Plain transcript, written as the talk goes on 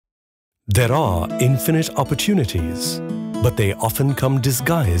There are infinite opportunities, but they often come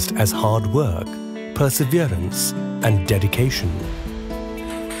disguised as hard work, perseverance and dedication.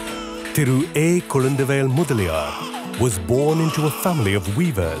 Thiru A. Kulandavel Mudaliar was born into a family of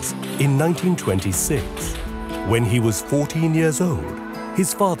weavers in 1926. When he was 14 years old,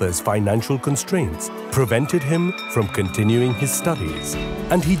 his father's financial constraints prevented him from continuing his studies,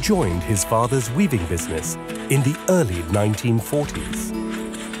 and he joined his father's weaving business in the early 1940s.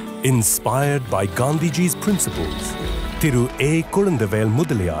 Inspired by Gandhiji's principles, Thiru A. Kulandavel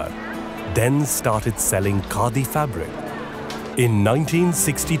Mudaliar then started selling khadi fabric. In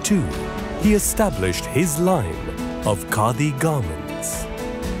 1962, he established his line of khadi garments.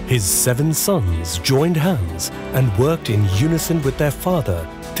 His 7 sons joined hands and worked in unison with their father,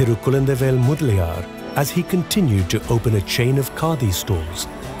 Thiru Kulandavel Mudaliar, as he continued to open a chain of khadi stores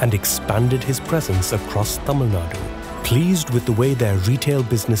and expanded his presence across Tamil Nadu. Pleased with the way their retail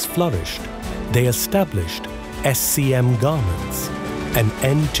business flourished, they established SCM Garments, an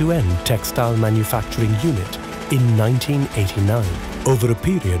end-to-end textile manufacturing unit, in 1989. Over a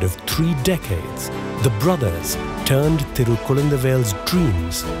period of 3 decades, the brothers turned Thiru Kulandavel's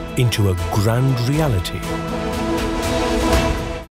dreams into a grand reality.